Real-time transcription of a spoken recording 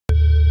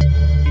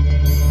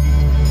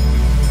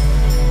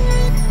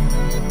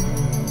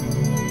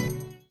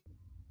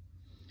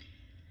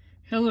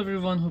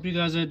Hope you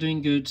guys are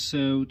doing good.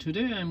 So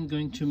today I'm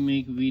going to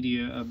make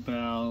video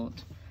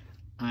about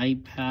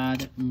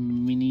iPad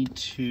mini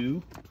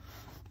 2,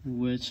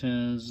 which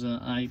is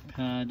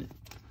iPad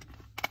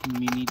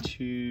mini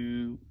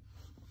 2.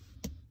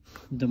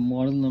 The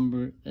model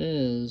number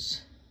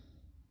is,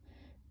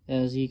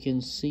 as you can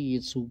see,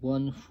 it's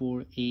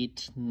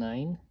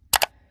 1489,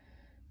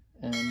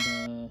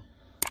 and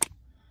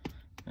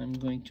I'm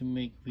going to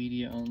make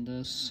video on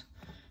this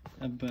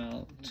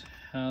about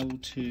how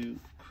to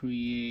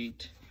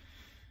create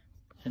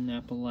an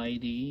Apple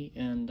ID,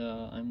 and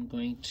I'm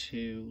going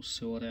to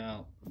sort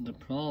out the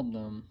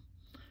problem,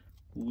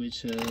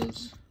 which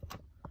is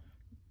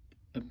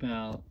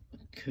about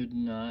could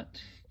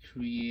not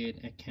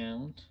create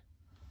account.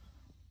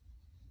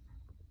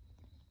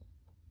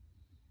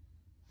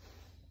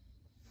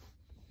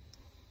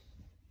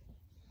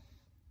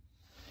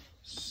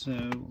 So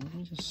let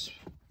me just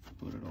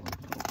put it on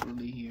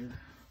properly here.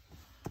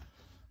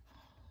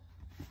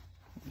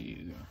 There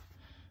you go.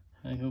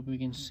 I hope we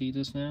can see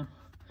this now.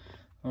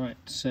 Alright,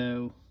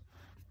 so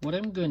what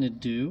I'm going to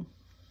do,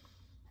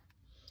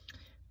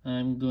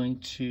 I'm going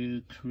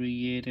to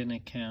create an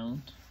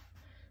account.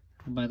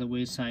 By the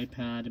way, it's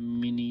iPad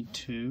mini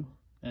 2,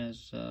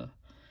 as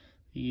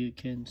you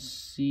can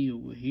see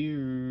over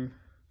here.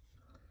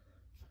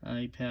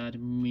 iPad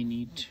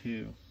mini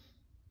 2,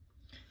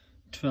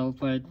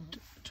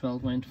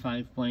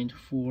 12.5.4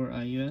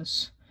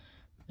 iOS.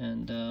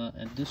 And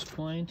at this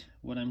point,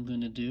 what I'm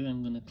going to do,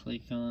 I'm going to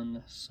click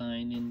on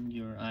sign in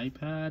your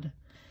iPad.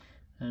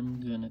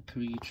 I'm going to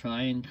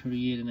try and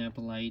create an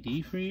Apple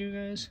ID for you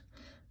guys.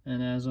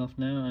 And as of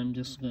now, I'm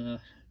just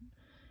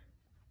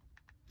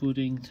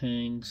putting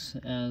things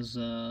as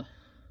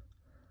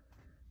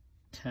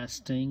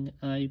testing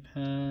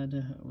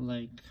iPad,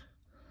 like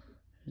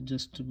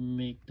just to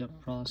make the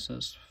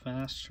process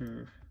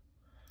faster.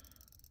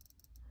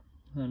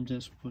 I'm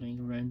just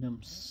putting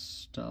random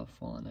stuff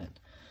on it.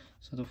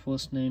 So the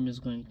first name is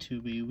going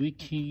to be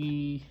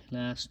Wiki,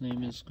 last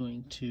name is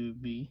going to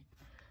be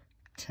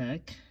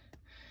Tech.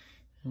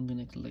 I'm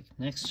gonna click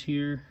next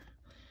here.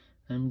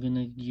 I'm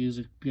gonna use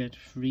a get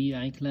free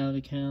iCloud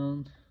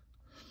account.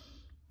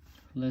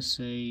 Let's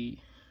say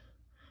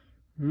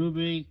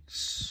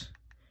Rubik's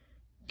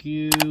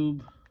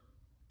Cube.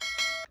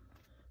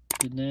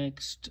 The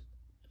next,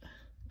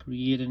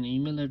 create an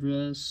email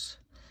address.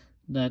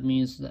 That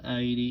means the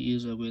ID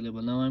is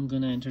available. Now I'm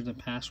gonna enter the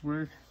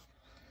password,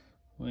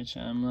 which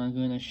I'm not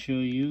going to show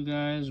you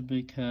guys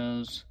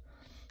because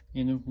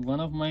in one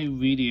of my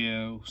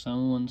videos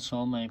someone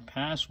saw my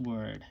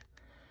password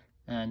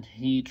and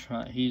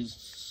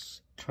he's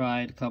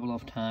tried a couple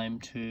of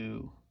times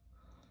to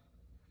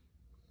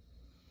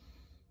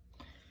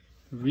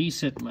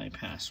reset my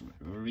password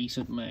or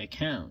reset my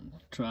account,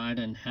 tried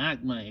and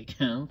hacked my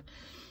account.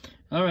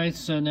 Alright,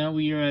 so now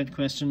we are at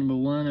question number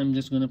 1. I'm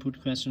just going to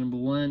put question number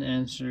 1,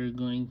 answer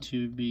going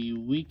to be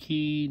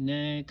Wiki.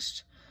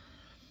 Next,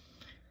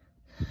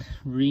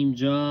 dream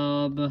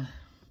job,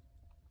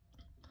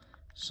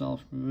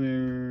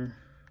 software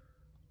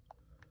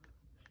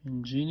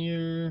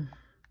engineer.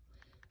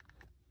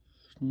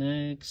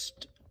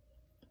 Next,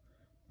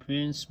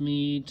 Prince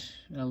Meet,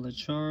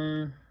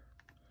 LHR.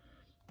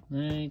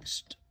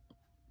 Next,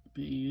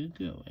 there you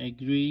go,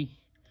 agree.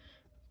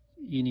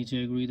 You need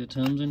to agree the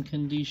terms and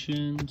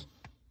conditions.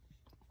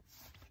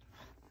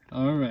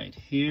 Alright,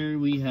 here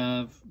we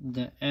have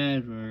the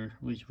error,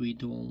 which we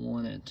don't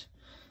want it.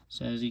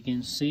 So as you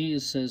can see,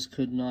 it says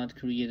could not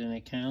create an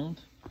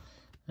account.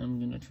 I'm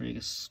gonna take a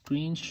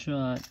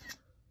screenshot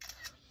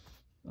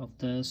of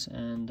this,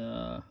 and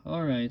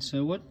alright,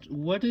 so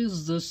what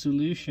is the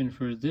solution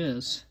for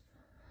this?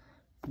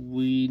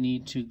 We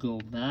need to go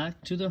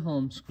back to the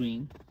home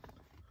screen.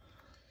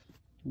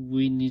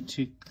 We need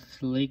to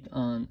click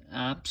on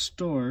App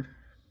Store.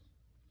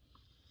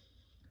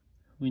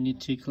 We need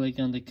to click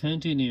on the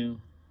continue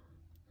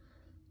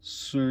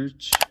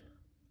search,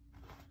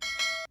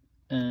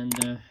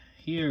 and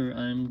here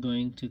I'm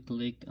going to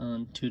click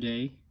on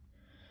today.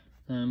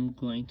 I'm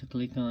going to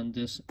click on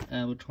this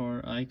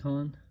avatar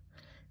icon,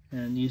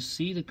 and you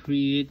see the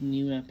create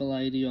new Apple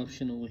ID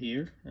option over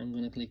here. I'm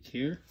going to click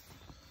here.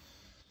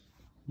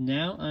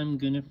 Now I'm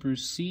going to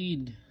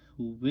proceed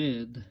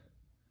with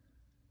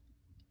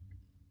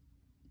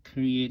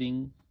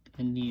creating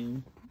a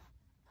new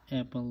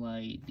Apple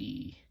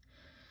ID.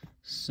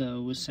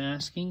 So it's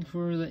asking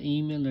for the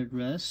email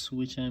address,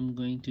 which I'm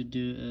going to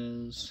do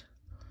is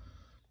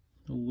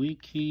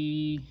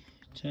wiki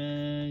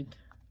tag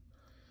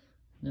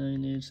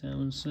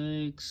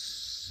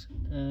 9876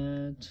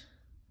 at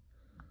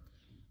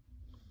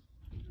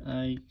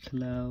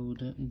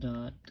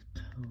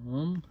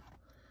iCloud.com.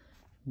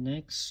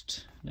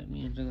 Next, let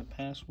me enter the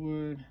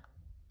password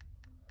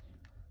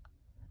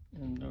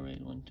and the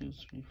right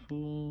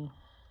 1234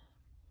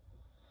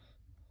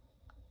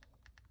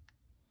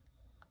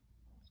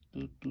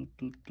 2.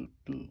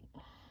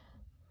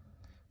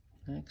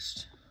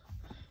 Next,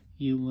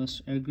 you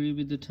must agree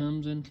with the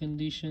terms and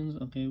conditions.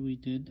 Okay, we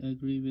did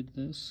agree with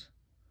this.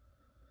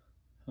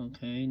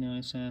 Okay, now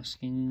it's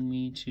asking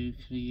me to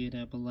create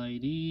Apple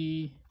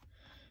ID.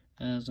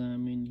 As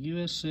I'm in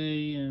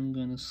USA, I'm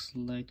gonna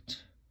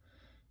select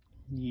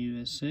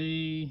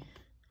USA.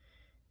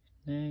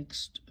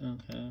 Next.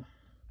 Okay.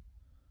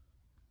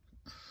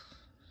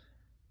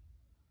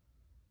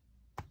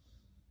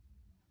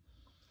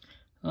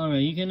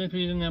 Alright, you can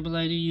create an Apple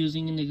ID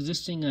using an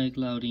existing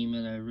iCloud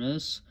email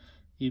address.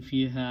 If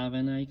you have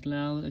an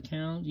iCloud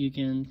account, you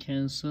can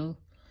cancel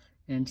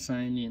and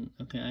sign in.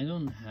 Okay, I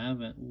don't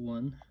have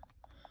one,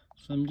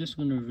 so I'm just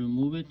going to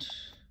remove it.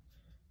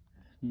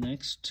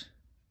 Next.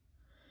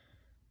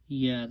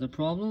 Yeah, the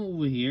problem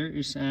over here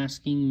is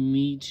asking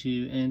me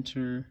to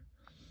enter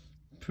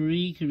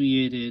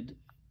pre-created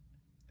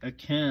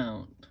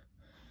account.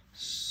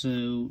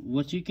 So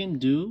what you can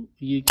do,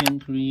 you can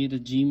create a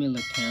Gmail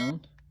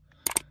account,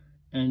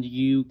 and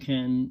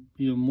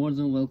you're more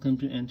than welcome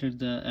to enter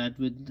the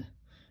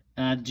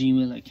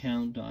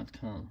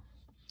 @gmailaccount.com.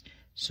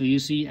 So you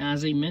see,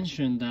 as I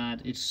mentioned,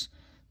 that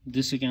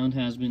this account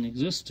has been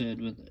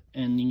existed with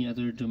any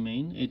other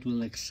domain, it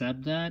will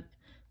accept that.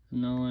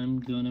 Now I'm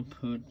gonna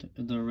put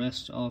the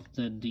rest of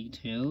the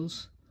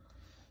details.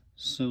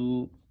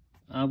 So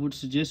I would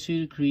suggest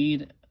you to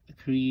create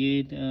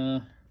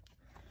a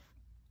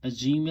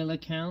Gmail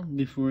account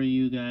before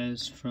you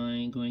guys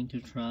going to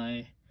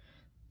try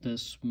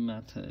this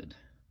method.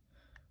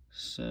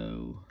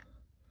 So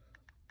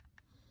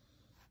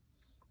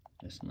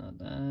it's not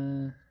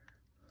that.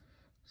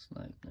 It's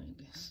like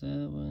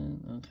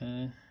 97.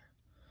 Okay,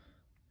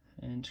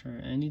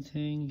 enter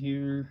anything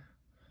here,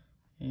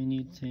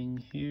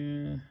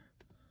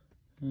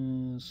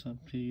 it's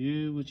up to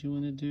you what you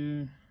want to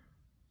do.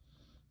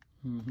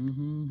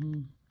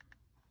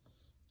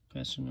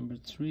 Question number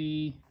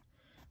 3,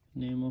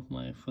 name of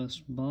my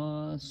first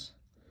boss.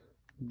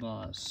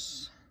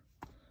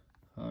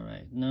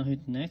 Alright, now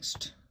hit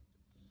next.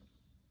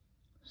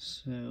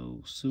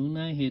 So soon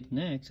I hit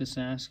next, it's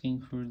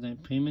asking for the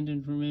payment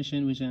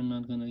information, which I'm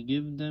not gonna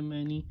give them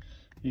any.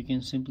 You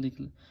can simply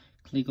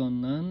click on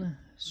none.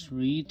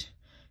 Street,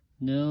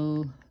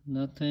 nil,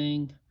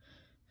 nothing.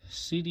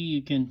 City,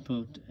 you can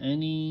put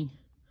any.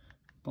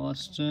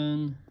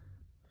 Boston.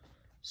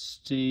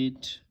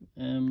 State,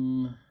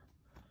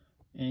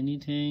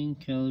 anything.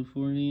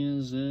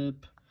 California,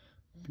 zip,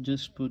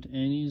 just put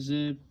any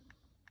zip.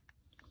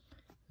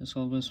 There's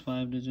always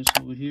 5 digits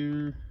over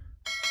here,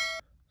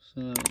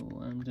 so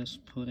I'm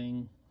just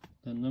putting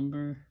the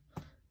number.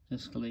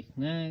 Just click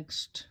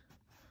next.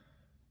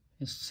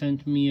 It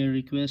sent me a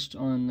request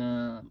on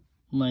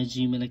my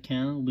Gmail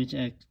account, which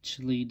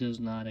actually does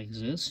not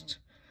exist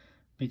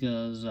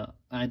because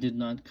I did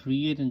not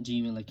create a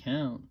Gmail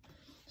account.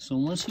 So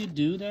once you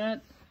do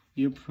that,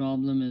 your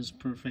problem is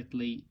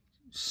perfectly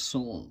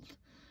solved.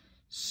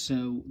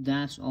 So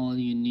that's all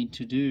you need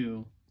to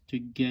do to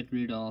get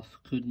rid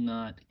of could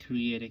not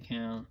create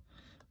account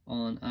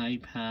on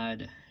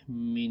iPad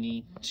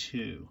mini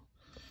 2.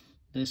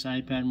 This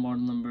iPad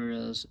model number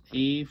is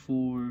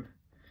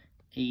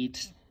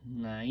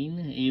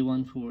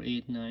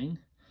A1489.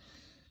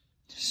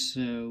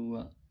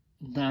 So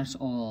that's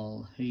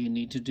all you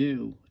need to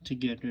do to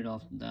get rid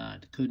of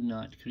that could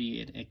not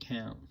create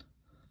account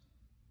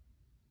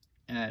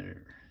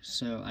error.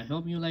 So I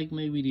hope you like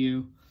my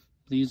video.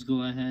 Please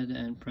go ahead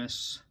and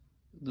press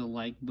the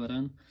like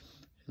button.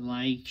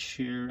 Like,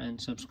 share,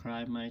 and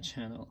subscribe my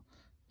channel.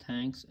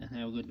 Thanks, and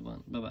have a good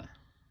one. Bye bye.